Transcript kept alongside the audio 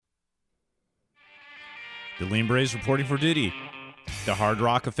The Lean Braves reporting for duty. The hard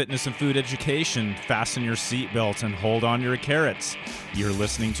rock of fitness and food education. Fasten your seatbelts and hold on your carrots. You're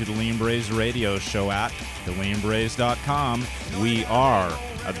listening to the Lean Braves radio show at theleanbraves.com. We are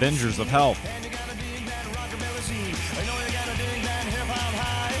Avengers of Health.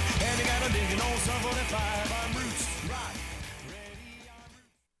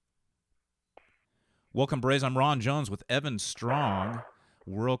 Welcome, Braves. I'm Ron Jones with Evan Strong,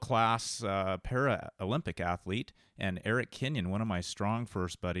 world-class para-Olympic athlete, and Eric Kenyon, one of my Strong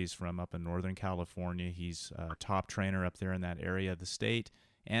First buddies from up in Northern California. He's a top trainer up there in that area of the state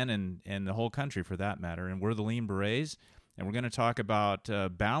and in the whole country for that matter. And we're the Lean Berets, and we're going to talk about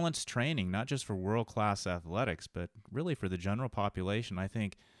balanced training, not just for world-class athletics, but really for the general population. I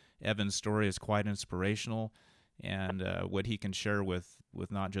think Evan's story is quite inspirational, and what he can share with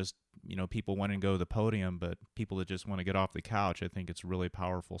not just people wanting to go to the podium, but people that just want to get off the couch. I think it's really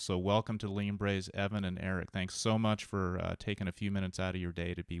powerful. So welcome to the Lean Braves, Evan and Eric. Thanks so much for taking a few minutes out of your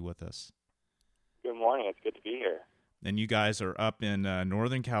day to be with us. Good morning. It's good to be here. And you guys are up in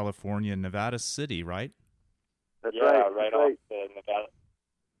Northern California, Nevada City, right? That's right off the Nevada.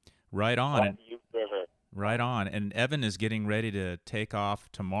 Right on. Off the Ute River. Right on. And Evan is getting ready to take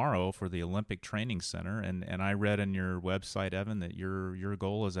off tomorrow for the Olympic Training Center. And I read on your website, Evan, that your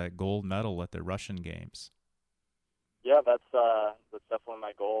goal is that gold medal at the Russian Games. Yeah, that's definitely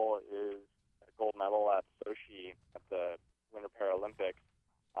my goal, is a gold medal at Sochi at the Winter Paralympics.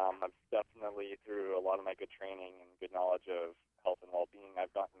 I've definitely, through a lot of my good training and good knowledge of health and well-being,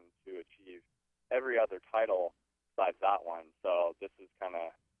 I've gotten to achieve every other title besides that one. So this is kind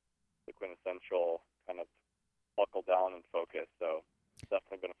of the quintessential kind of buckle down and focus. So it's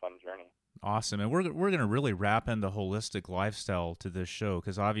definitely been a fun journey. Awesome. And we're going to really wrap in the holistic lifestyle to this show,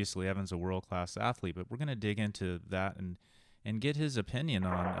 because obviously Evan's a world-class athlete, but we're going to dig into that and get his opinion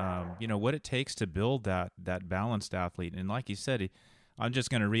on what it takes to build that balanced athlete. And like you said, I'm just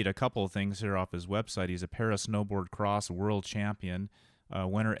going to read a couple of things here off his website. He's a para snowboard cross world champion,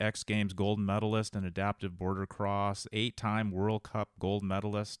 Winter X Games gold medalist in adaptive border cross, 8-time World Cup gold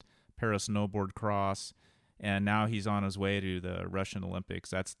medalist, para snowboard cross, and now he's on his way to the Russian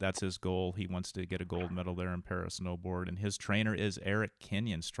Olympics. That's his goal. He wants to get a gold medal there in para snowboard, and his trainer is Eric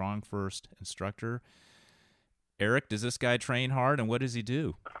Kenyon, Strong First instructor. Eric, does this guy train hard, and what does he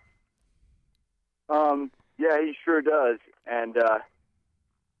do? Yeah, he sure does, and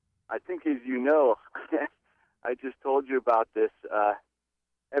I think, as you know, I just told you about this.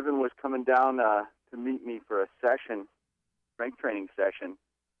 Evan was coming down to meet me for a session, strength training session,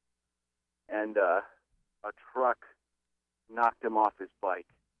 and a truck knocked him off his bike.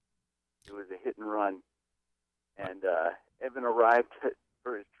 It was a hit and run. And Evan arrived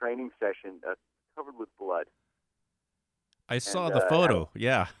for his training session covered with blood. I saw the photo,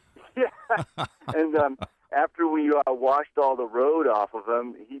 yeah. Yeah. And after we washed all the road off of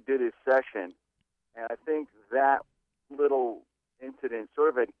him, he did his session. And I think that little incident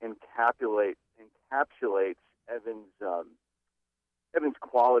sort of encapsulates Evan's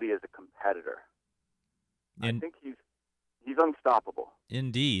quality as a competitor. I think he's unstoppable.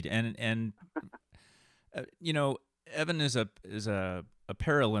 Indeed, and Evan is a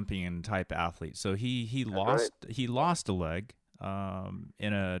Paralympian type athlete. So he lost a leg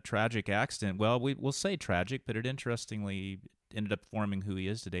in a tragic accident. Well, we'll say tragic, but it interestingly ended up forming who he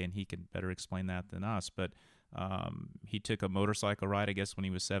is today, and he can better explain that than us. But he took a motorcycle ride, I guess, when he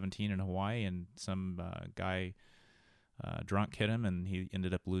was 17 in Hawaii, and some guy drunk hit him, and he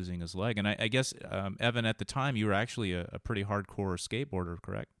ended up losing his leg. And I guess, Evan, at the time, you were actually a pretty hardcore skateboarder,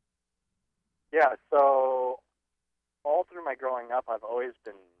 correct? Yeah, so all through my growing up, I've always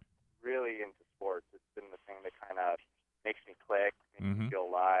been really into sports. It's been the thing that kind of makes me click, makes me feel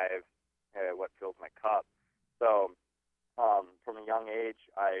alive, what fills my cup. So from a young age,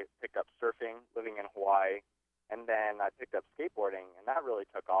 I picked up surfing, living in Hawaii, and then I picked up skateboarding, and that really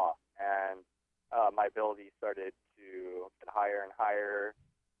took off. And my ability started to get higher and higher,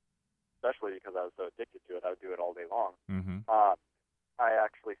 especially because I was so addicted to it. I would do it all day long. Mm-hmm. I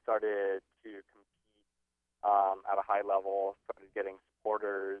actually started to compete at a high level, started getting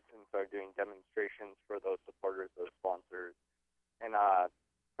supporters, and started doing demonstrations for those supporters, those sponsors. And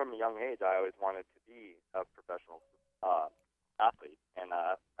from a young age, I always wanted to be a professional athlete. And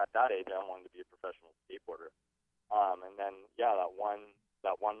at that age, I wanted to be a professional skateboarder. And then,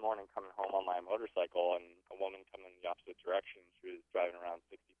 that one morning coming home on my motorcycle, and a woman coming in the opposite direction, she was driving around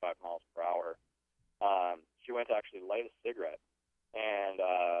 65 miles per hour. She went to actually light a cigarette, and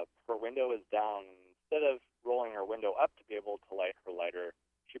her window was down. Instead of rolling her window up to be able to light her lighter,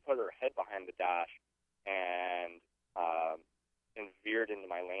 she put her head behind the dash and veered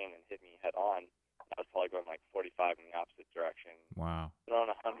into my lane and hit me head on. I was probably going like 45 in the opposite direction. Wow.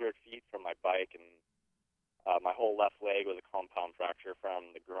 Thrown 100 feet from my bike, and my whole left leg was a compound fracture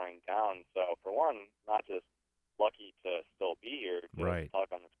from the groin down. So for one, not just lucky to still be here to Right. talk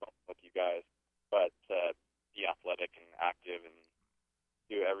on this phone with you guys, but to be athletic and active and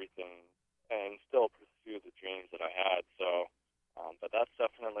do everything and still pursue the dreams that I had. So, but that's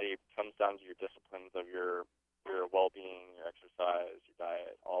definitely comes down to your disciplines of your well-being, your exercise, your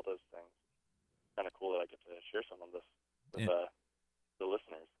diet, all those things. Kind of cool that I get to share some of this with the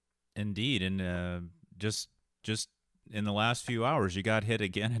listeners. Indeed, and just in the last few hours, you got hit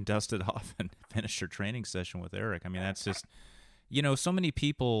again and dusted off and finished your training session with Eric. I mean, that's just, so many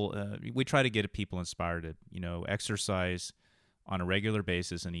people. We try to get people inspired to, exercise on a regular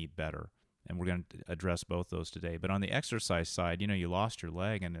basis and eat better. And we're going to address both those today. But on the exercise side, you lost your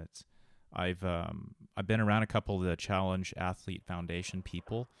leg, and I've been around a couple of the Challenge Athlete Foundation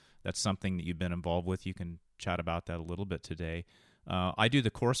people. That's something that you've been involved with. You can chat about that a little bit today. I do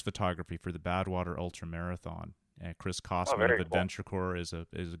the course photography for the Badwater Ultra Marathon. Chris Kosman of Adventure Corps is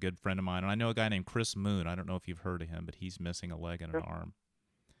a good friend of mine, and I know a guy named Chris Moon. I don't know if you've heard of him, but he's missing a leg and an arm.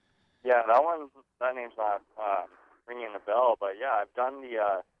 Yeah, that name's not ringing a bell, but yeah, I've done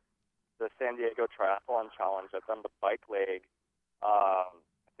the San Diego Triathlon Challenge. I've done the bike leg, I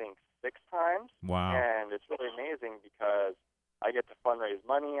think 6 times. Wow! And it's really amazing because I get to fundraise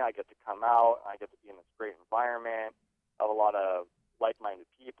money, I get to come out, I get to be in this great environment. I have a lot of like-minded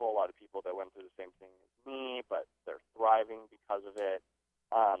people, a lot of people that went through the same thing as me, but they're thriving because of it.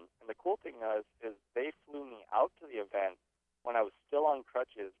 And the cool thing is they flew me out to the event when I was still on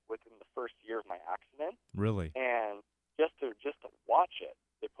crutches within the first year of my accident. Really? And just to watch it,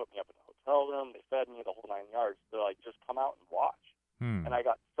 they put me up in a hotel room, they fed me the whole 9 yards. They're like, just come out and watch. And I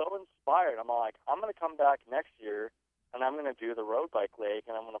got so inspired. I'm like, I'm going to come back next year, and I'm going to do the road bike leg,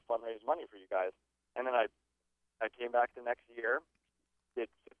 and I'm going to fundraise money for you guys. And then I came back the next year, did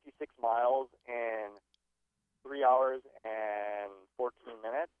 56 miles in 3 hours and 14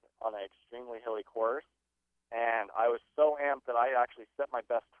 minutes on an extremely hilly course. And I was so amped that I actually set my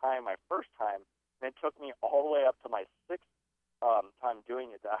best time my first time, and it took me all the way up to my 6th time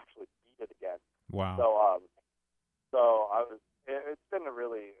doing it to actually beat it again. Wow. So it's been a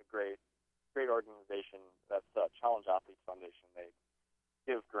really great organization. That's Challenge Athletes Foundation. They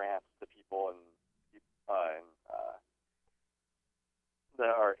give grants to people and that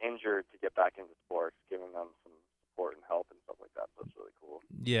are injured to get back into sports, giving them some support and help and stuff like that. So it's really cool.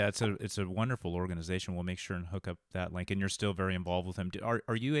 Yeah, it's a wonderful organization. We'll make sure and hook up that link. And you're still very involved with them.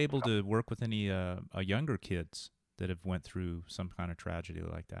 Are you able to work with any younger kids that have went through some kind of tragedy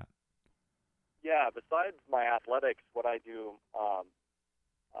like that? Yeah. Besides my athletics, what I do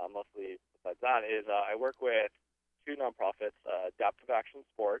mostly besides that is I work with 2 nonprofits, Adaptive Action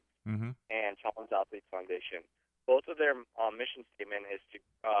Sports and Challenge Athletes Foundation. Both of their mission statement is to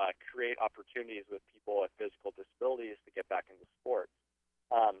create opportunities with people with physical disabilities to get back into sports.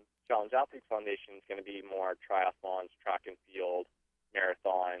 Challenge Athletes Foundation is going to be more triathlons, track and field,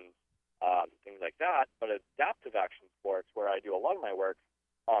 marathons, things like that. But Adaptive Action Sports, where I do a lot of my work,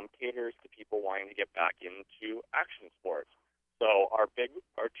 caters to people wanting to get back into action sports. So our 2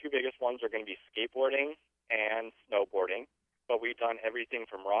 biggest ones are going to be skateboarding and snowboarding. But we've done everything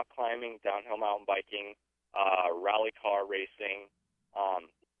from rock climbing, downhill mountain biking, rally car racing,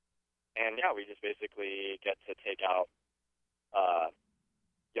 and yeah, we just basically get to take out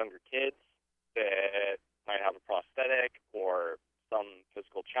younger kids that might have a prosthetic or some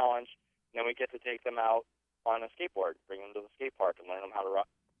physical challenge, and then we get to take them out on a skateboard, bring them to the skate park, and teach them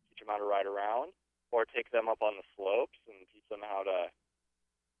how to ride around, or take them up on the slopes and teach them how to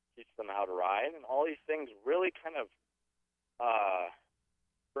ride, and all these things really kind of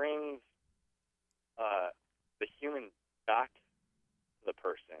brings the human back to the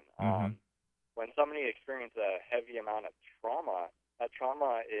person. When somebody experiences a heavy amount of trauma, that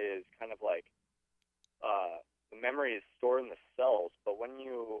trauma is kind of like the memory is stored in the cells. But when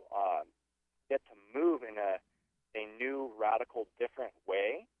you get to move in a new, radical, different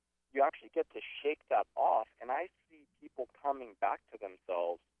way, you actually get to shake that off. And I see people coming back to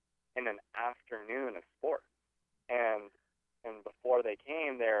themselves in an afternoon of sport. And before they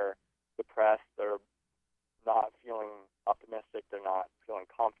came, they're depressed, they're not feeling optimistic, they're not feeling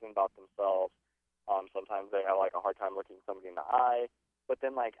confident about themselves. Sometimes they have like a hard time looking somebody in the eye. But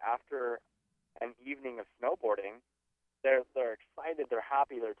then like after an evening of snowboarding, they're excited, they're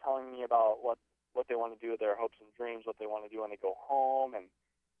happy, they're telling me about what they want to do, their hopes and dreams, what they want to do when they go home, and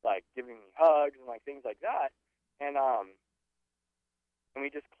like giving me hugs and like things like that. And we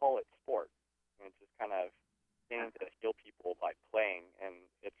just call it sport. And it's just kind of getting to heal people by playing, and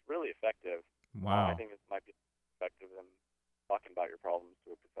it's really effective. Wow. I Wow. think this might be effective than talking about your problems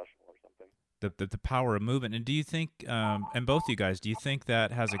to a professional or something. The power of movement. And do you think, and both you guys, do you think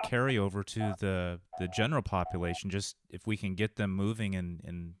that has a carryover to the general population? Just if we can get them moving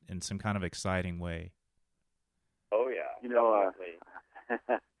in some kind of exciting way. Oh yeah, You know,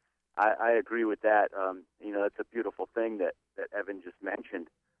 definitely. I agree with that. That's a beautiful thing that Evan just mentioned.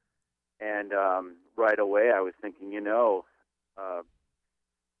 And right away, I was thinking,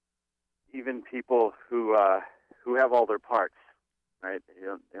 even people who have all their parts, right? They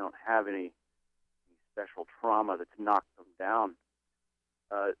don't have any special trauma that's knocked them down.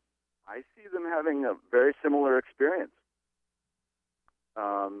 I see them having a very similar experience.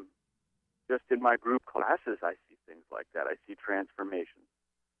 Just in my group classes, I see things like that. I see transformations.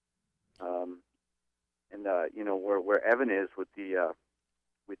 Where Evan is with the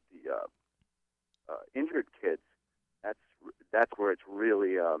injured kids, that's where it's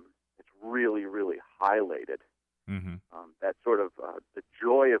really really highlighted. Mm-hmm. That sort of the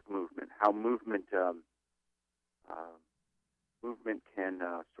joy of movement, how movement can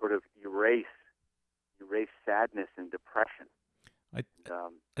sort of erase sadness and depression. I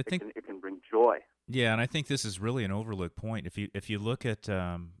I think It can bring joy. Yeah, and I think this is really an overlooked point. If you look at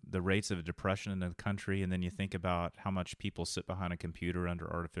the rates of depression in the country, and then you think about how much people sit behind a computer under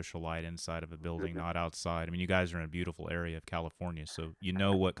artificial light inside of a building, not outside. I mean, you guys are in a beautiful area of California, so you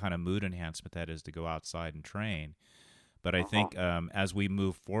know what kind of mood enhancement that is to go outside and train. But I think as we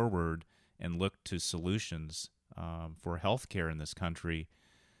move forward and look to solutions for healthcare in this country,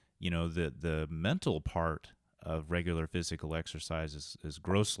 the mental part of regular physical exercise is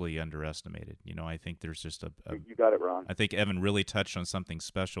grossly underestimated. I think there's just You got it, Ron. I think Evan really touched on something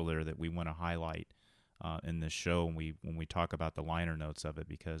special there that we want to highlight in this show when we talk about the liner notes of it,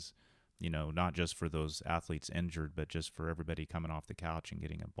 because not just for those athletes injured, but just for everybody coming off the couch and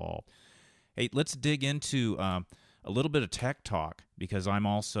getting involved. Hey, let's dig into a little bit of tech talk, because I'm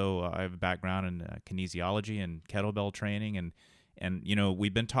also I have a background in kinesiology and kettlebell training, and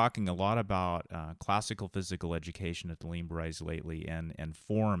we've been talking a lot about classical physical education at the Lean Berets lately, and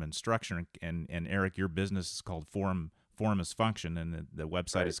form and structure. And Eric, your business is called Form is Function, and the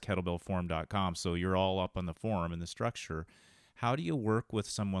website is kettlebellform.com. So you're all up on the form and the structure. How do you work with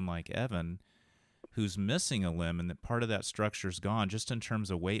someone like Evan, who's missing a limb, and that part of that structure's gone, just in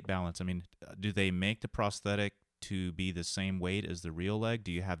terms of weight balance? I mean, do they make the prosthetic to be the same weight as the real leg?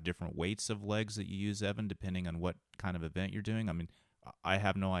 Do you have different weights of legs that you use, Evan, depending on what kind of event you're doing? I mean, I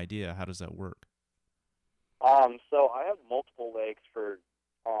have no idea. How does that work? So I have multiple legs for.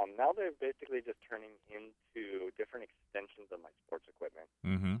 Now they're basically just turning into different extensions of my sports equipment.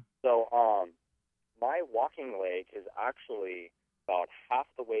 Mm-hmm. So my walking leg is actually about half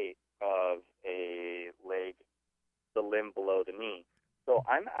the weight of a leg, the limb below the knee. So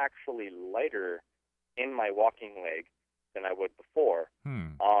I'm actually lighter in my walking leg than I would before.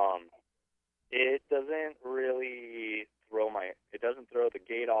 It doesn't really it doesn't throw the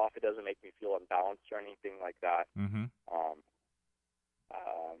gait off. It doesn't make me feel unbalanced or anything like that. Mm-hmm.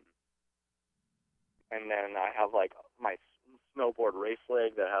 And then I have like my snowboard race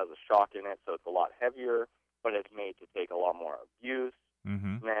leg that has a shock in it, so it's a lot heavier, but it's made to take a lot more abuse.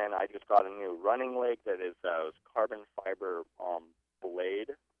 Mm-hmm. And then I just got a new running leg that is carbon fiber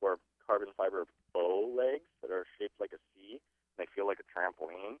blade, or carbon fiber bow legs that are shaped like a C. They feel like a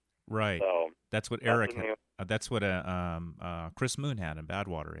trampoline. Right. So that's what Eric. That's what Chris Moon had in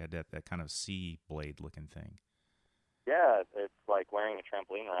Badwater. He had that kind of C blade looking thing. Yeah, it's like wearing a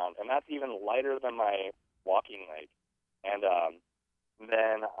trampoline around, and that's even lighter than my walking leg. And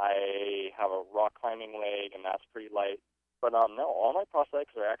then I have a rock climbing leg, and that's pretty light. But no, all my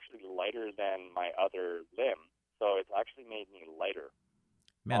prosthetics are actually lighter than my other limb, so it's actually made me lighter.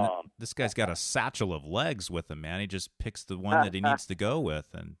 Man, this guy's got a satchel of legs with him, man. He just picks the one that he needs to go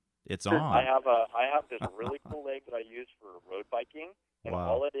with, and it's on. I have this really cool leg that I use for road biking, and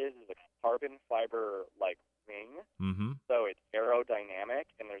all it is a carbon fiber like wing. Mm-hmm. So it's aerodynamic,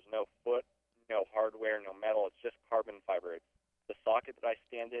 and there's no foot, no hardware, no metal. It's just carbon fiber. It's the socket that I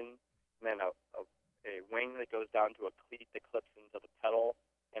stand in, and then a wing that goes down to a cleat that clips into the pedal.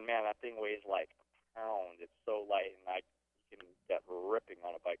 And man, that thing weighs like a pound. It's so light, and you can get ripping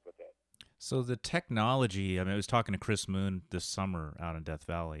on a bike with it. So the technology, I mean, I was talking to Chris Moon this summer out in Death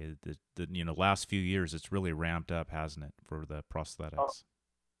Valley. The last few years, it's really ramped up, hasn't it, for the prosthetics?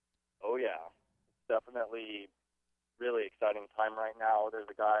 Oh yeah, definitely really exciting time right now. There's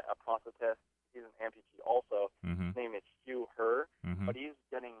a guy, a prosthetist, he's an amputee also. Mm-hmm. His name is Hugh Herr, mm-hmm. but he's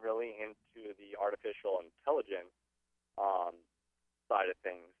getting really into the artificial intelligence side of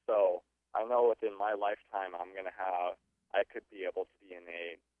things. So I know within my lifetime I could be able to be in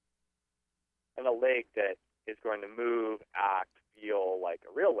and a leg that is going to move, act, feel like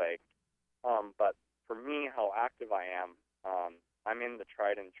a real leg. But for me, how active I am, I'm in the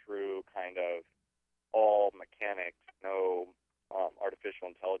tried and true kind of all mechanics, no artificial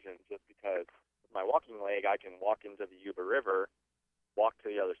intelligence, just because with my walking leg, I can walk into the Yuba River, walk to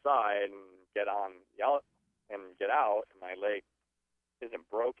the other side, and get on the out and get out, and my leg isn't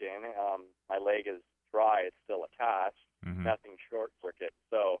broken. My leg is dry; it's still attached. Mm-hmm. Nothing short circuit.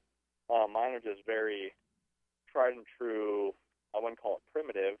 So mine are just very tried and true. I wouldn't call it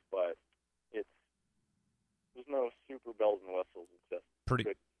primitive, but there's no super bells and whistles. It's just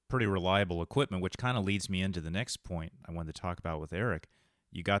pretty reliable equipment, which kind of leads me into the next point I wanted to talk about with Eric.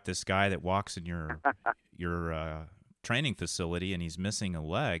 You got this guy that walks in your training facility, and he's missing a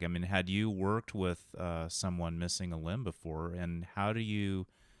leg. I mean, had you worked with someone missing a limb before, and how do you?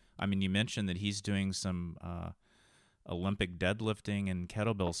 I mean, you mentioned that he's doing some Olympic deadlifting and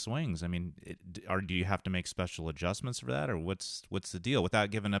kettlebell swings. I mean, do you have to make special adjustments for that, or what's the deal?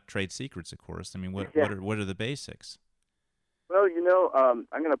 Without giving up trade secrets, of course. I mean, what are the basics? Well, I'm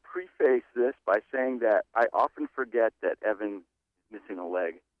going to preface this by saying that I often forget that Evan's missing a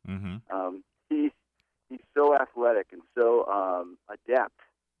leg. Mm-hmm. He's so athletic and so adept,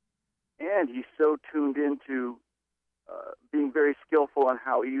 and he's so tuned into being very skillful on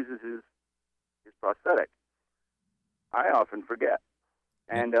how he uses his prosthetic. I often forget.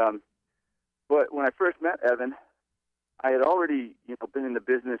 And but when I first met Evan, I had already been in the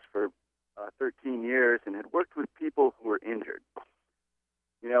business for 13 years and had worked with people who were injured.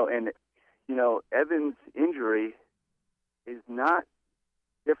 Evan's injury is not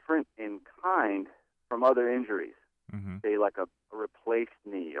different in kind from other injuries. Mm-hmm. Say like a replaced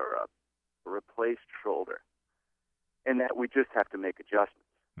knee or a replaced shoulder, and that we just have to make adjustments.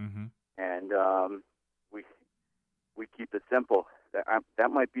 Mm-hmm. And we keep it simple.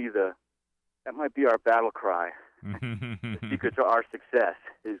 That might be our battle cry. The secret to our success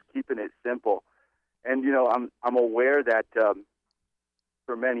is keeping it simple. And I'm aware that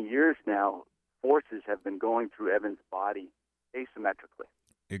for many years now, forces have been going through Evan's body asymmetrically.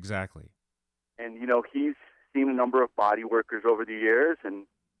 Exactly. And he's seen a number of body workers over the years, and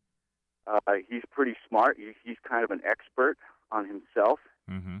he's pretty smart. He's kind of an expert on himself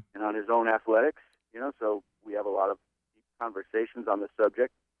mm-hmm. and on his own athletics. So we have a lot of deep conversations on the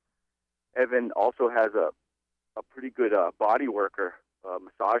subject. Evan also has a pretty good body worker,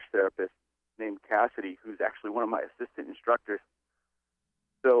 massage therapist named Cassidy, who's actually one of my assistant instructors.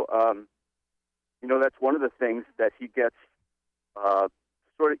 So, that's one of the things that he gets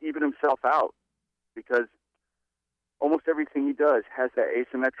sort of even himself out, because almost everything he does has that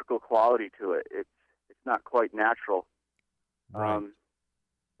asymmetrical quality to it. It's not quite natural. Right.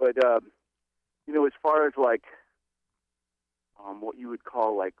 But as far as like what you would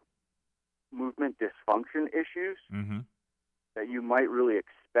call like movement dysfunction issues mm-hmm. that you might really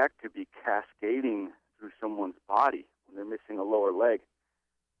expect to be cascading through someone's body when they're missing a lower leg,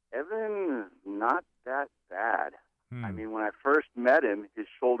 Evan is not that bad. Hmm. I mean, when I first met him, his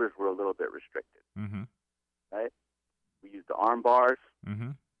shoulders were a little bit restricted. Mm-hmm. Right? We used the arm bars,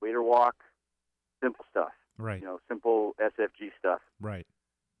 mm-hmm. waiter walk, simple stuff. Right. Simple SFG stuff. Right.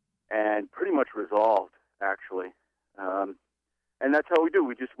 And pretty much resolved, actually. And that's how we do.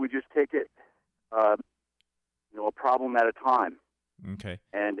 We just take it, a problem at a time. Okay.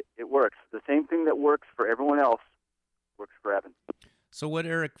 And it works. The same thing that works for everyone else works for Evan. So what,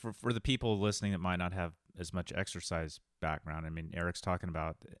 Eric, for the people listening that might not have as much exercise background, I mean, Eric's talking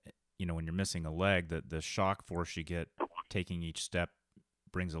about, when you're missing a leg, the shock force you get taking each step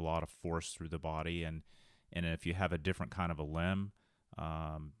brings a lot of force through the body. And if you have a different kind of a limb,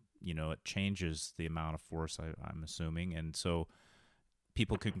 it changes the amount of force, I'm assuming. And so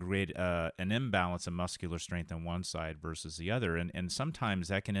people can create an imbalance of muscular strength on one side versus the other, and sometimes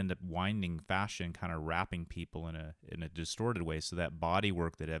that can end up winding fashion, kind of wrapping people in a distorted way. So that body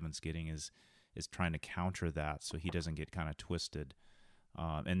work that Evan's getting is trying to counter that, so he doesn't get kind of twisted.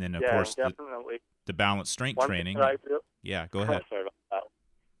 And then of course definitely the balance strength training. Yeah, go ahead. Sorry about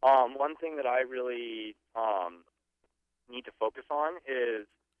that. One thing that I really need to focus on is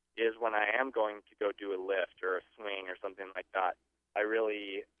when I am going to go do a lift or a swing or something like that. I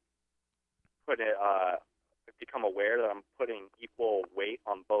really become aware that I'm putting equal weight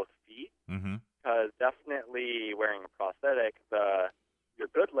on both feet. Mm-hmm. Because definitely wearing a prosthetic, your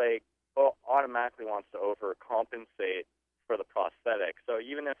good leg automatically wants to overcompensate for the prosthetic. So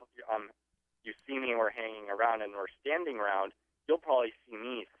even if you see me and we're hanging around and we're standing around, you'll probably see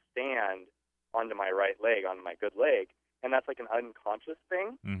me stand onto my right leg, on my good leg, and that's like an unconscious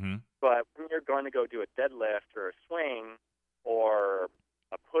thing. Mm-hmm. But when you're going to go do a deadlift or a swing or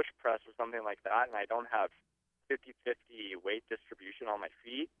a push press FMS or something like that, and I don't have 50-50 weight distribution on my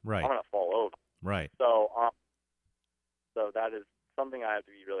feet, Right. I'm going to fall over. Right. So that is something I have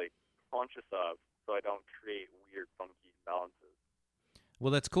to be really conscious of, so I don't create weird, funky imbalances.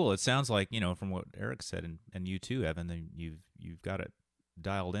 Well, that's cool. It sounds like, from what Eric said, and you too, Evan, that you've got it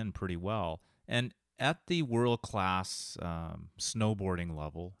dialed in pretty well. And at the world-class snowboarding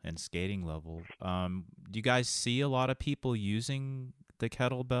level and skating level, do you guys see a lot of people using the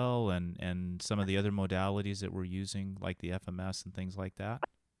kettlebell and some of the other modalities that we're using, like the FMS and things like that?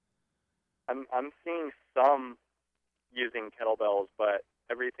 I'm seeing some using kettlebells, but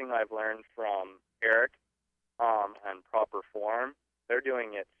everything I've learned from Eric and Proper Form, they're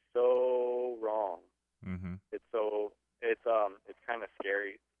doing it so wrong. Mm-hmm. It's kind of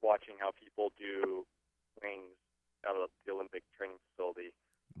scary watching how people do swings out of the Olympic training facility.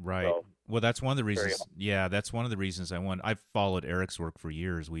 Right. So, well, that's one of the reasons. Yeah, that's one of the reasons I've followed Eric's work for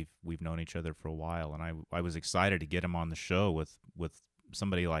years. We've known each other for a while, and I was excited to get him on the show with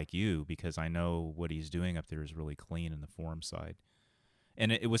somebody like you, because I know what he's doing up there is really clean in the form side.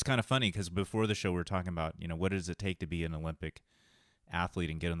 And it was kind of funny because before the show we were talking about, what does it take to be an Olympic athlete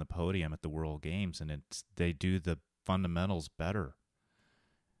and get on the podium at the World Games, and they do the fundamentals better.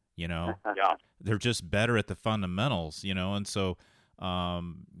 Yeah. They're just better at the fundamentals, and so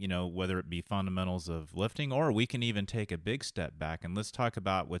whether it be fundamentals of lifting, or we can even take a big step back and let's talk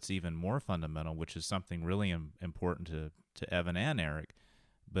about what's even more fundamental, which is something really important to Evan and Eric,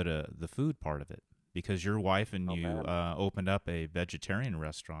 but the food part of it, because your wife and you opened up a vegetarian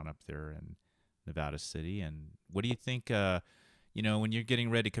restaurant up there in Nevada City. And what do you think, when you're getting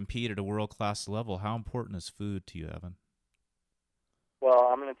ready to compete at a world-class level, how important is food to you, Evan? Well,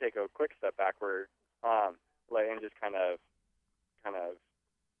 I'm going to take a quick step backward, and just kind of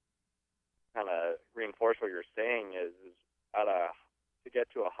reinforce what you're saying is to get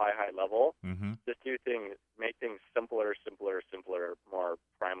to a high level, mm-hmm. just make things simpler, more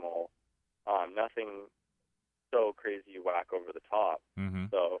primal. Nothing so crazy whack over the top. Mm-hmm.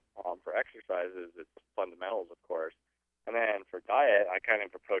 So for exercises, it's fundamentals, of course. And then for diet, I kind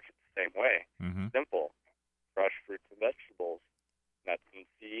of approach it the same way. Mm-hmm. Simple. Fresh fruits and vegetables, nuts and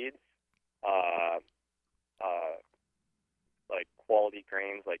seeds, like quality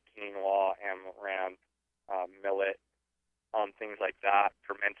grains like quinoa, amaranth, millet, things like that.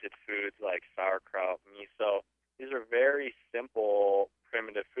 Fermented foods like sauerkraut, miso. These are very simple,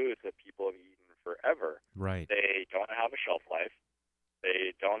 primitive foods that people have eaten forever. Right. They don't have a shelf life.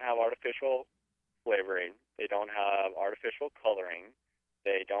 They don't have artificial flavoring. They don't have artificial coloring.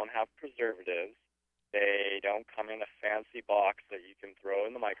 They don't have preservatives. They don't come in a fancy box that you can throw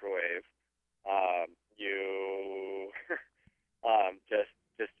in the microwave. You just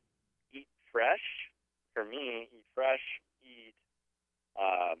eat fresh. For me, eat fresh, eat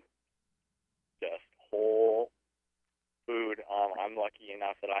just whole food. I'm lucky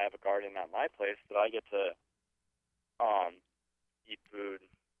enough that I have a garden at my place that I get to eat food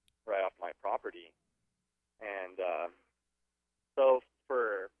right off my property. And so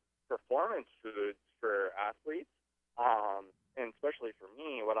for performance foods for athletes, and especially for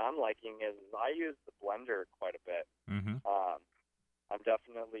me, what I'm liking is I use the blender quite a bit. Mm-hmm. I'm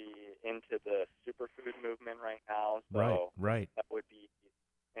definitely into the superfood movement right now. So right. That would be,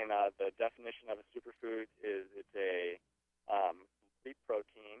 and the definition of a superfood is it's a complete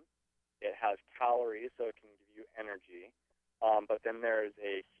protein. It has calories, so it can give you energy. But then there's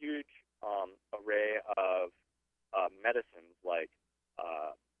a huge array of medicines like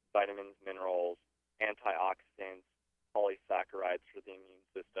vitamins, minerals, antioxidants, polysaccharides for the immune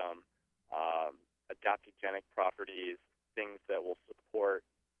system, adaptogenic properties, things that will support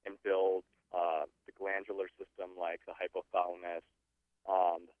and build the glandular system like the hypothalamus,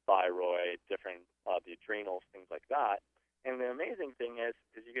 the thyroid, the adrenals, things like that. And the amazing thing is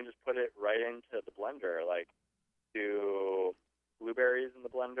you can just put it right into the blender, like do blueberries in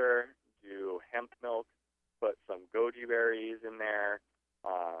the blender, do hemp milk, put some goji berries in there,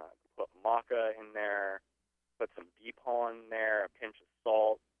 put maca in there, put some bee pollen in there, a pinch of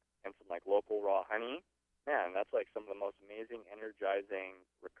salt, and some like local raw honey. Man, that's like some of the most amazing, energizing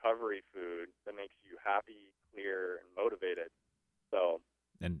recovery food that makes you happy, clear, and motivated. So,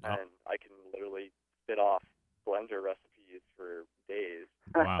 and I can literally spit off blender recipes for days.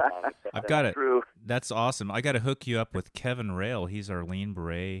 Wow. I've got it. True. That's awesome. I got to hook you up with Kevin Rail. He's our Lean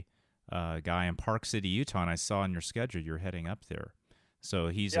Beret guy in Park City, Utah, and I saw on your schedule you're heading up there. So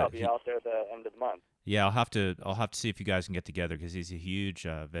he's I'll be out there at the end of the month. Yeah, I'll have to see if you guys can get together, because he's a huge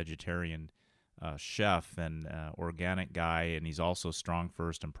vegetarian chef and organic guy, and he's also Strong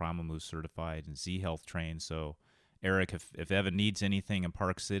First and Primal Moose certified and Z Health trained. So Eric, if Evan needs anything in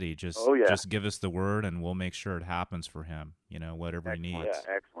Park City, just give us the word and we'll make sure it happens for him. Whatever he needs.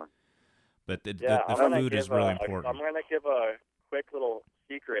 Yeah, excellent. But the food is really important. I'm going to give a quick little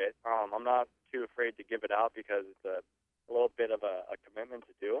secret. I'm not too afraid to give it out because it's a little bit of a commitment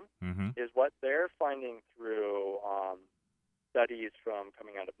to do. Mm-hmm. Is what they're finding through studies from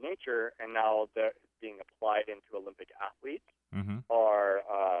coming out of nature, and now they're being applied into Olympic athletes, mm-hmm. are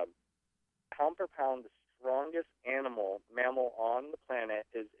pound per pound, the strongest mammal on the planet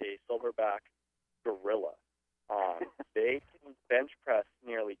is a silverback gorilla. They can bench press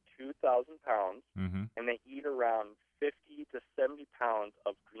nearly 2,000 pounds, mm-hmm. and they eat around 50 to 70 pounds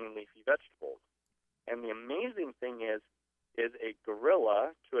of green leafy vegetables. And the amazing thing is a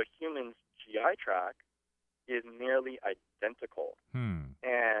gorilla to a human's GI tract is nearly identical. Hmm.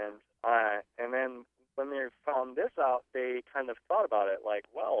 And then when they found this out, they kind of thought about it like,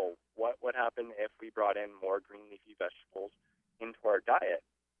 well, what would happen if we brought in more green leafy vegetables into our diet?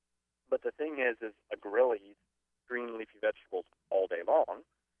 But the thing is a gorilla eats green leafy vegetables all day long.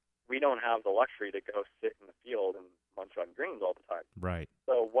 We don't have the luxury to go sit in the field and munch on greens all the time. Right.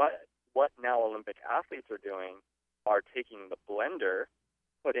 So what now Olympic athletes are doing are taking the blender,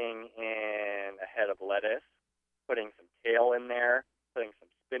 putting in a head of lettuce, putting some kale in there, putting some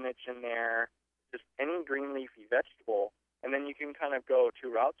spinach in there, just any green leafy vegetable, and then you can kind of go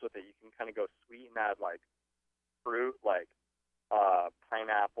two routes with it. You can kind of go sweet and add like fruit, like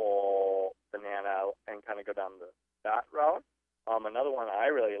pineapple, banana, and kind of go down that route. Another one I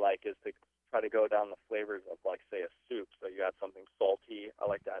really like is to try to go down the flavors of, like, say, a soup. So you add something salty. I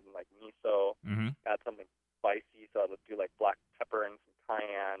like to add in, like, miso. Mm-hmm. Add something spicy. So I'll do, like, black pepper and some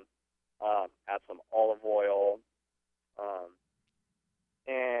cayenne. Add some olive oil.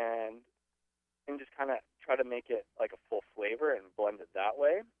 And just kind of try to make it, like, a full flavor and blend it that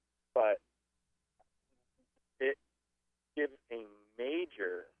way. But it gives a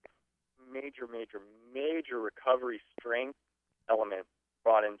major recovery strength element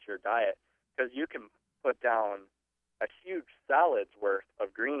brought into your diet, because you can put down a huge salad's worth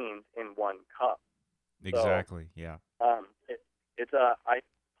of greens in one cup. Exactly. So, yeah.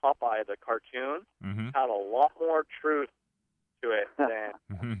 Popeye the cartoon mm-hmm. had a lot more truth to it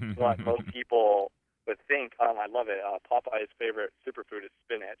than what most people would think. I love it. Popeye's favorite superfood is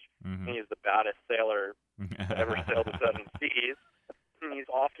spinach. Mm-hmm. He's the baddest sailor that ever sailed the seven seas. He's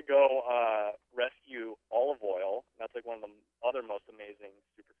off to go rescue olive oil. That's like one of the other most amazing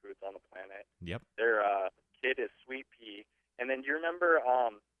superfoods on the planet. Yep. Their kid is sweet pea. And then do you remember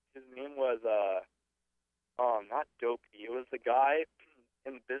his name was not Dopey. It was the guy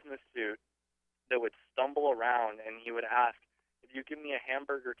in the business suit that would stumble around and he would ask, if you give me a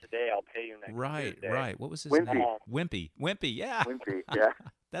hamburger today, I'll pay you next Tuesday. Right. What was his Wimpy. name? Wimpy, yeah. Wimpy, yeah.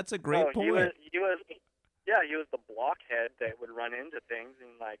 That's a great point. He was the blockhead that would run into things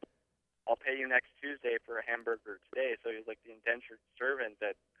and, like, I'll pay you next Tuesday for a hamburger today. So he was like the indentured servant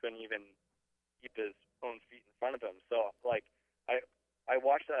that couldn't even keep his own feet in front of him. So, like, I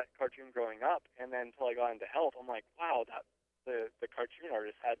watched that cartoon growing up, and then until I got into health, I'm like, wow, that the cartoon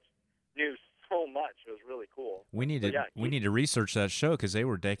artist knew so much. It was really cool. We need to research that show because they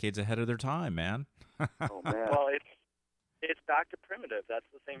were decades ahead of their time, man. Oh man. Well, it's back to primitive. That's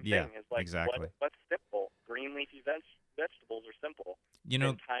the same thing. It's like, exactly. What's simple? Green leafy vegetables are simple.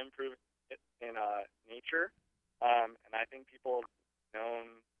 And time proves it in nature. And I think people have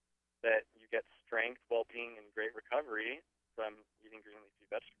known that you get strength, well-being, and great recovery from eating green leafy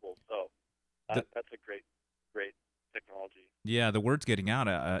vegetables. So that's a great technology. Yeah, the word's getting out.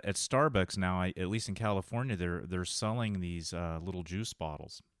 At Starbucks now, at least in California, they're selling these little juice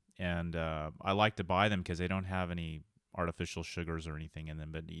bottles. And I like to buy them because they don't have any artificial sugars or anything in them,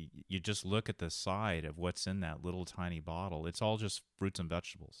 but you just look at the side of what's in that little tiny bottle. It's all just fruits and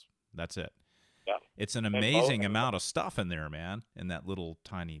vegetables. That's it. Yeah. It's an amazing amount of stuff in there, man, in that little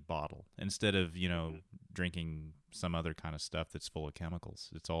tiny bottle. Instead of, drinking some other kind of stuff that's full of chemicals.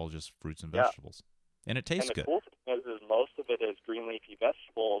 It's all just fruits and vegetables. And it tastes good. And the cool thing is most of it is green leafy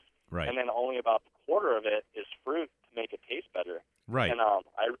vegetables, right? And then only about a quarter of it is fruit to make it taste better. Right. And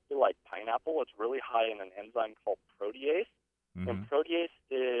I really like pineapple. It's really high in an enzyme called protease. Mm-hmm. And protease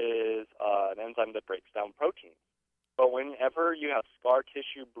is an enzyme that breaks down proteins. But whenever you have scar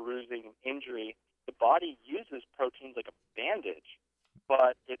tissue, bruising, injury, the body uses proteins like a bandage.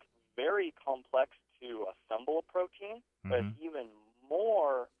 But it's very complex to assemble a protein, but it's even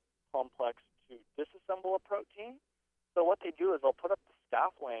more complex to disassemble a protein. So what they do is they'll put up the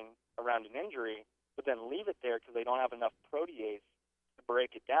scaffolding around an injury, but then leave it there because they don't have enough protease to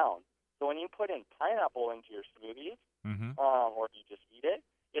break it down. So when you put in pineapple into your smoothies, or you just eat it,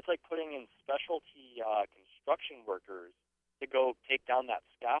 it's like putting in specialty construction workers to go take down that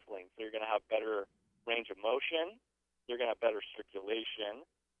scaffolding. So you're going to have better range of motion, you're going to have better circulation,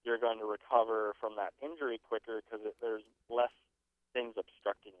 you're going to recover from that injury quicker because there's less things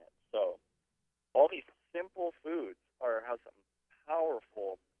obstructing it. So all these simple foods have some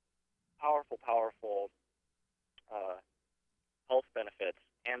powerful health benefits.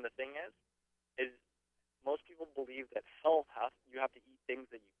 And the thing is most people believe that you have to eat things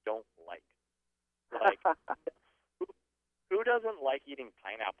that you don't like. Like, who doesn't like eating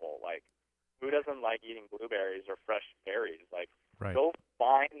pineapple? Like, who doesn't like eating blueberries or fresh berries? Like, Right. go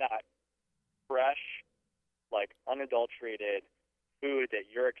find that fresh, like, unadulterated food that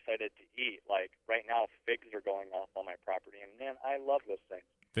you're excited to eat. Like, right now, figs are going off on my property, and man, I love those things.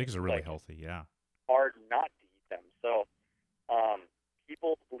 Figs are really Like, healthy, yeah. hard not to eat them. So,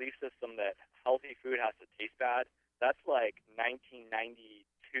 people's belief system that healthy food has to taste bad, that's like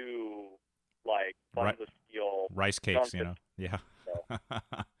 1992, like, buns of steel. Rice cakes, you know. Yeah.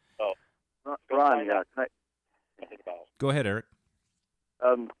 So Ron, yeah. Go ahead, Eric.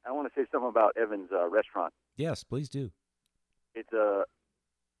 I want to say something about Evan's restaurant. Yes, please do. It's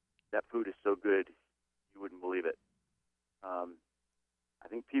that food is so good, you wouldn't believe it. I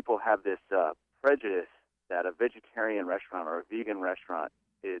think people have this prejudice that a vegetarian restaurant or a vegan restaurant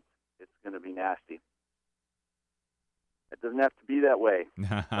it's going to be nasty. It doesn't have to be that way.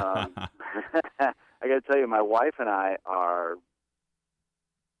 I got to tell you, my wife and I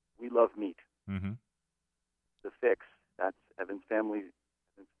we love meat. Mm-hmm. The Fix, that's Evan's family's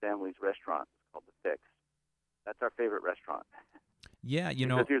restaurant. It's called The Fix. That's our favorite restaurant. Yeah,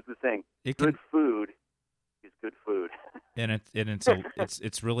 because here's the thing: good food is good food. and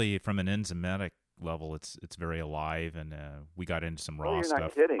it's really, from an enzymatic level, it's very alive, and we got into some raw you're stuff.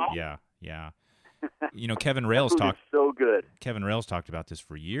 Not kidding. Yeah. Kevin Rails so good. Kevin Rails talked about this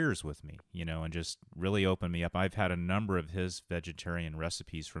for years with me, and just really opened me up. I've had a number of his vegetarian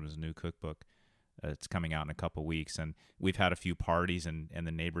recipes from his new cookbook. It's coming out in a couple weeks, and we've had a few parties, and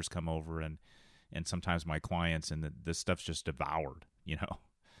the neighbors come over, and sometimes my clients, and this stuff's just devoured,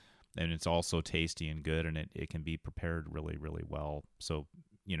 and it's all so tasty and good, and it can be prepared really, really well. So,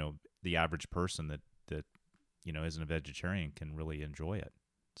 the average person that isn't a vegetarian can really enjoy it.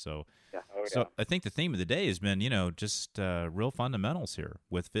 So, So I think the theme of the day has been, just real fundamentals here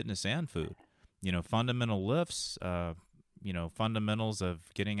with fitness and food. Fundamental lifts, fundamentals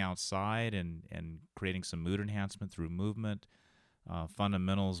of getting outside and creating some mood enhancement through movement.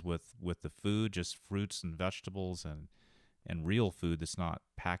 Fundamentals with the food, just fruits and vegetables and real food that's not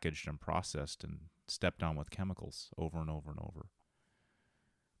packaged and processed and stepped on with chemicals over and over and over.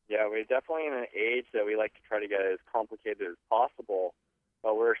 Yeah, we're definitely in an age that we like to try to get as complicated as possible,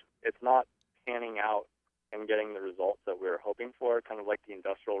 but it's not panning out and getting the results that we were hoping for, kind of like the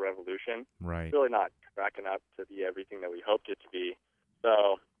Industrial Revolution. Right. It's really not cracking up to be everything that we hoped it to be.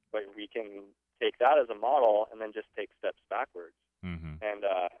 So, but we can take that as a model and then just take steps backwards, mm-hmm. and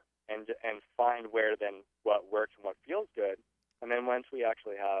find where then what works and what feels good. And then once we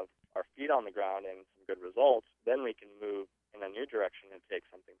actually have our feet on the ground and some good results, then we can move in a new direction and take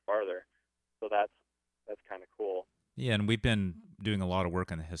something farther. So that's kind of cool. Yeah, and we've been doing a lot of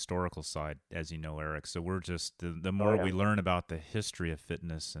work on the historical side, as you know, Eric. So we're just the more we learn about the history of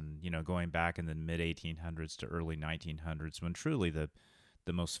fitness, and going back in the mid 1800s to early 1900s, when truly the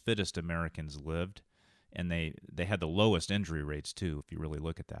most fittest Americans lived, and they had the lowest injury rates too. If you really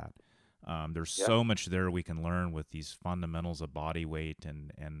look at that, there's so much there we can learn with these fundamentals of body weight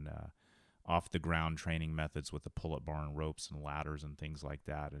and off the ground training methods with the pull-up bar and ropes and ladders and things like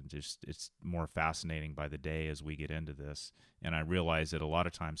that. And just, it's more fascinating by the day as we get into this. And I realize that a lot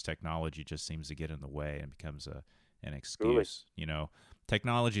of times technology just seems to get in the way and becomes an excuse.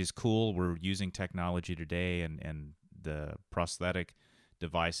 Technology is cool. We're using technology today, and the prosthetic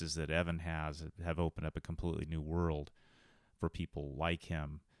devices that Evan has have opened up a completely new world for people like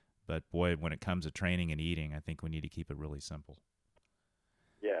him. But boy, when it comes to training and eating, I think we need to keep it really simple.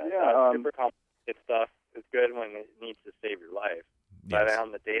 Super complicated stuff is good when it needs to save your life. Yes. But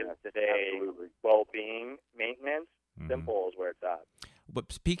on the day-to-day well-being maintenance, simple is where it's at.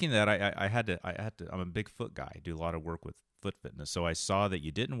 But speaking of that, I had to. I'm a big foot guy. I do a lot of work with foot fitness. So I saw that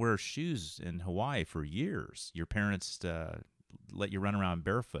you didn't wear shoes in Hawaii for years. Your parents let you run around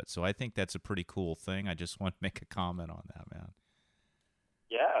barefoot. So I think that's a pretty cool thing. I just want to make a comment on that, man.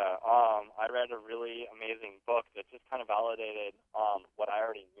 Yeah, I read a really amazing book that just kind of validated what I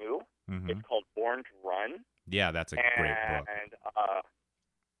already knew. Mm-hmm. It's called Born to Run. Yeah, that's a great book.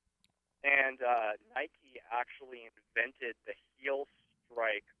 And Nike actually invented the heel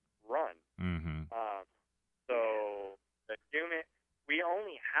strike run. Mm-hmm. So we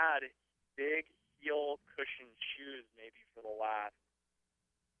only had big steel cushioned shoes maybe for the last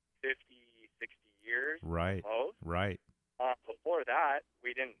 50, 60 years. Right. Most. Right. Before that,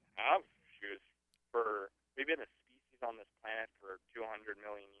 we didn't have shoes we've been a species on this planet for 200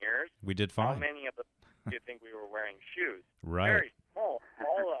 million years. We did How fine. many of us do you think we were wearing shoes? Right. Very small.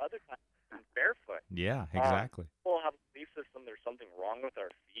 All the other times barefoot. Yeah, exactly. People have a belief system there's something wrong with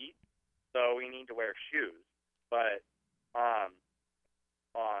our feet, so we need to wear shoes. But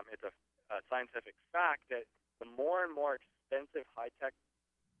it's a scientific fact that the more and more expensive high-tech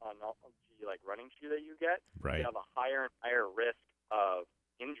technology, like running shoe that you get, Right. you have a higher and higher risk of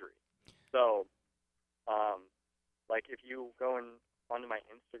injury. So, like if you go onto my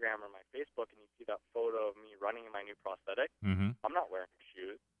Instagram or my Facebook and you see that photo of me running in my new prosthetic, Mm-hmm. I'm not wearing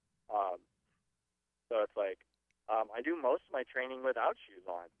shoes. So it's like I do most of my training without shoes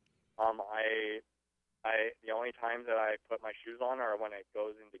on. The only time that I put my shoes on are when it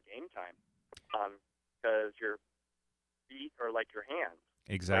goes into game time, because your feet are like your hands.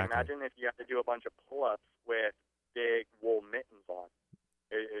 Exactly. Like imagine if you have to do a bunch of pull-ups with big wool mittens on.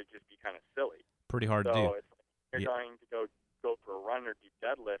 It'd just be kind of silly. Pretty hard to do. So it's like you're going to go for a run or do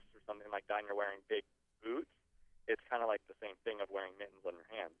deadlifts or something like that, and you're wearing big boots. It's kind of like the same thing of wearing mittens on your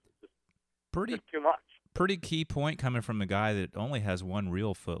hands. It's just too much. Pretty key point coming from a guy that only has one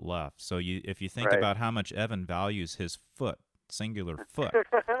real foot left. So if you think Right. about how much Evan values his foot, singular foot,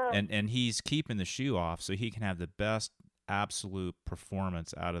 and he's keeping the shoe off so he can have the best absolute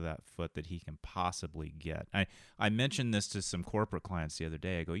performance out of that foot that he can possibly get. I mentioned this to some corporate clients the other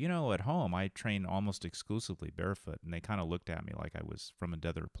day. I go, at home I train almost exclusively barefoot, and they kind of looked at me like I was from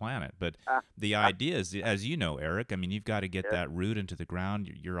another planet. But the idea is, as you know, Eric, I mean, you've got to get that root into the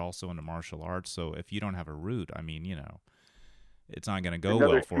ground. You're also into martial arts, so if you don't have a root, I mean, it's not going to go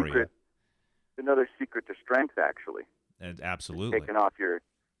well for you. Another secret to strength, actually. And absolutely. Taking off your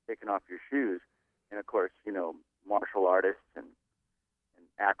shoes, and of course, martial artists and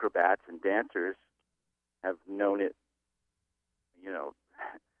acrobats and dancers have known it,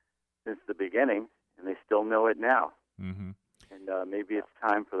 since the beginning, and they still know it now. Mm-hmm. And maybe it's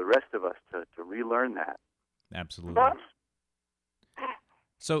time for the rest of us to relearn that. Absolutely.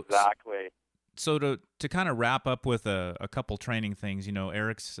 So Exactly. So to kind of wrap up with a couple training things,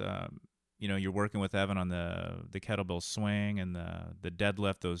 Eric's, you're working with Evan on the kettlebell swing and the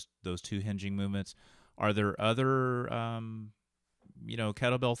deadlift, those two hinging movements. Are there other,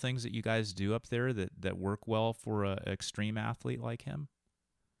 kettlebell things that you guys do up there that work well for an extreme athlete like him?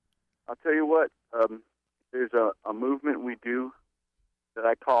 I'll tell you what, there's a movement we do that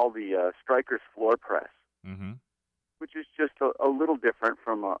I call the striker's floor press, mm-hmm. which is just a little different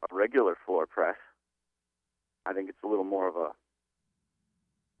from a regular floor press. I think it's a little more of a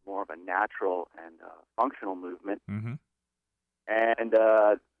natural and functional movement. Mm-hmm. And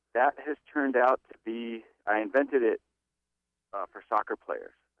that has turned out to be, I invented it for soccer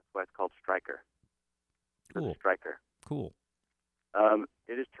players. That's why it's called striker. Cool. Striker. Cool.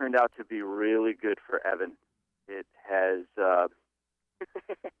 It has turned out to be really good for Evan. It has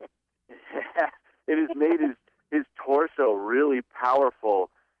it has made his torso really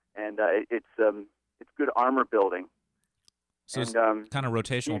powerful, and it's good armor building. So and, it's kind of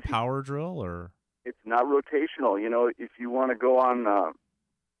rotational power drill, or it's not rotational. If you want to go on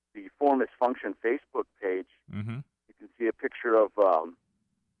the Form is Function Facebook page, mm-hmm. you can see a picture of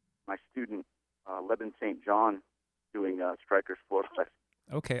my student Leben St. John doing striker's floor press.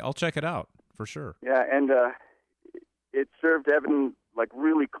 Okay, I'll check it out for sure. Yeah, and it served Evan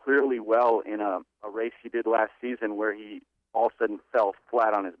really clearly well in a race he did last season where he all of a sudden fell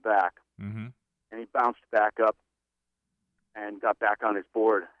flat on his back, mm-hmm. and he bounced back up and got back on his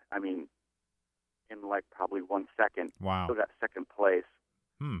board. I mean, in probably 1 second. Wow. Still got second place.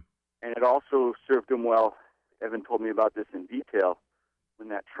 Hmm. And it also served him well. Evan told me about this in detail when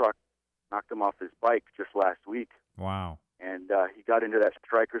that truck knocked him off his bike just last week. Wow. And he got into that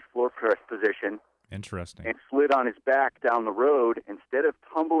striker's floor press position. Interesting. And slid on his back down the road instead of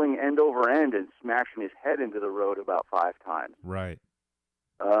tumbling end over end and smashing his head into the road about 5 times. Right.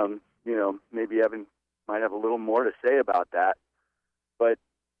 Maybe Evan might have a little more to say about that. But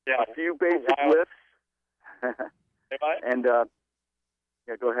Yeah. a few basic lifts. And,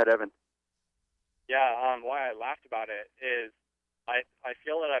 go ahead, Evan. Yeah, why I laughed about it is I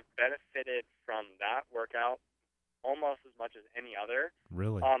feel that I've benefited from that workout almost as much as any other.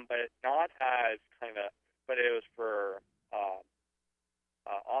 Really? But not as but it was for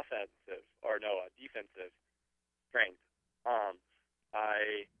defensive strength.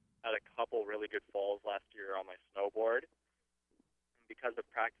 I had a couple really good falls last year on my snowboard. And because of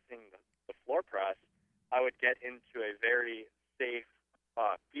practicing the floor press, I would get into a very safe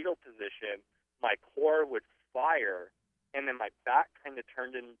fetal position my core would fire, and then my back kind of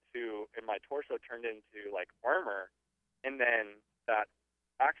turned into, and my torso turned into like armor, and then that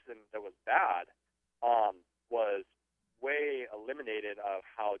accident that was bad was way eliminated of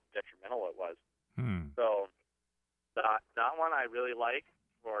how detrimental it was. So that one I really like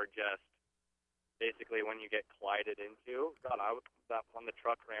for just basically when you get collided into. God, that when the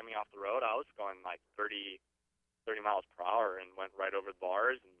truck ran me off the road, I was going like 30 miles per hour and went right over the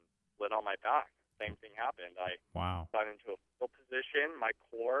bars and slid on my back. Same thing happened. I got into a full position. My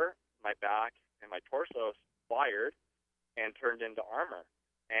core, my back, and my torso fired and turned into armor.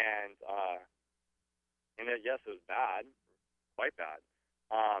 And yes, it was bad, quite bad.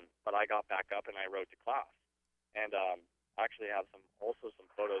 But I got back up and I rode to class. And I actually have some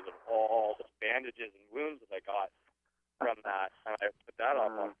photos of all the bandages and wounds that I got from that. And I put that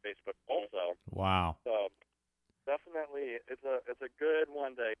up on Facebook also. Wow. So definitely, it's a good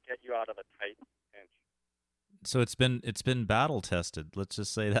one to get you out of a tight pinch. So it's been battle tested. Let's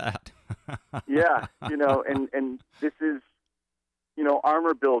just say that. Yeah, and this is,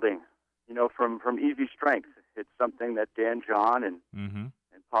 armor building, from Easy Strength. It's something that Dan John and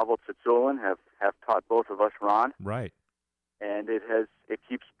Pavel Tsatsouline have taught both of us, Ron. Right. And it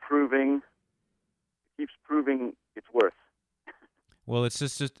keeps proving its worth. Well, it's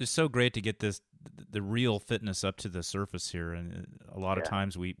it's so great to get the real fitness up to the surface here, and a lot of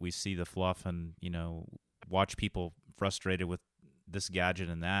times we see the fluff and watch people frustrated with this gadget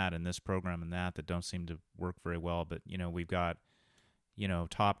and that and this program and that don't seem to work very well. But we've got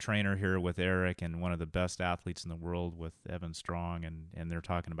top trainer here with Eric and one of the best athletes in the world with Evan Strong, and they're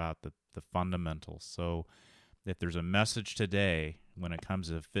talking about the fundamentals. So if there's a message today when it comes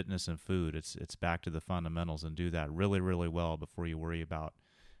to fitness and food, it's back to the fundamentals and do that really, really well before you worry about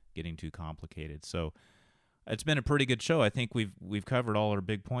getting too complicated. So it's been a pretty good show. I think we've covered all our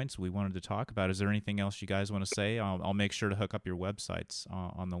big points we wanted to talk about. Is there anything else you guys want to say? I'll make sure to hook up your websites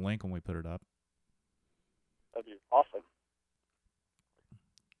on the link when we put it up. That'd be awesome.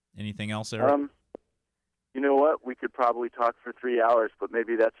 Anything else, Eric? You know what? We could probably talk for 3 hours, but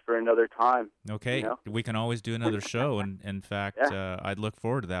maybe that's for another time. Okay. We can always do another show. And in fact, I'd look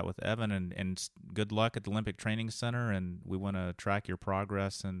forward to that with Evan. And good luck at the Olympic Training Center. And we want to track your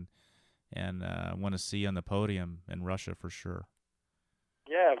progress and want to see you on the podium in Russia for sure.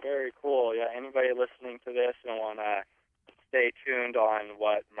 Yeah, very cool. Yeah, anybody listening to this and want to stay tuned on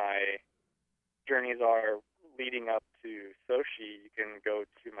what my journeys are leading up to Sochi, you can go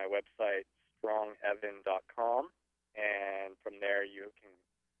to my website, strongevan.com, and from there you can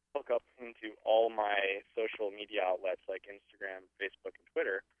hook up into all my social media outlets like Instagram, Facebook, and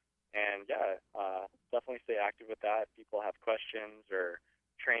Twitter. And definitely stay active with that. If people have questions or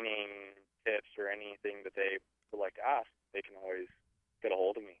training tips or anything that they would like to ask, they can always get a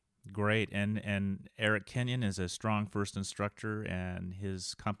hold of me. Great. And Eric Kenyon is a Strong First instructor, and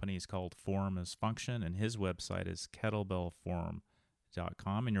his company is called Form as Function, and his website is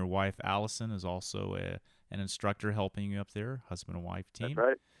kettlebellform.com. And your wife, Allison, is also an instructor helping you up there, husband and wife team. That's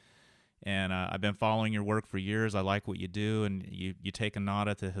right. And I've been following your work for years. I like what you do, and you take a nod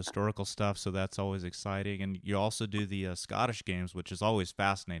at the historical stuff, so that's always exciting. And you also do the Scottish Games, which is always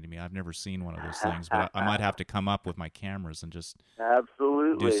fascinating to me. I've never seen one of those things, but I might have to come up with my cameras and just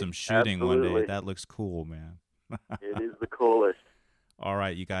do some shooting one day. That looks cool, man. It is the coolest. All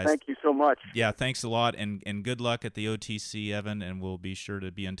right, you guys. Thank you so much. Yeah, thanks a lot, and good luck at the OTC, Evan, and we'll be sure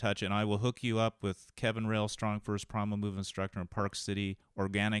to be in touch. And I will hook you up with Kevin Rail, Strong First Primal Move instructor in Park City,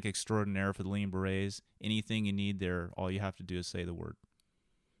 organic extraordinaire for the Lean Berets. Anything you need there, all you have to do is say the word.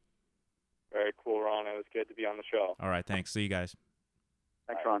 Very cool, Ron. It was good to be on the show. All right, thanks. See you guys.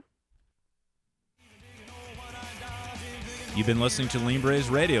 Thanks, Ron. You've been listening to Lean Berets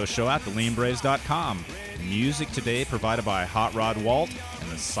Radio Show at theleanberets.com. Music today provided by Hot Rod Walt and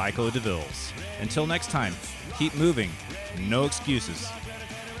the Psycho DeVilles. Until next time, keep moving. No excuses.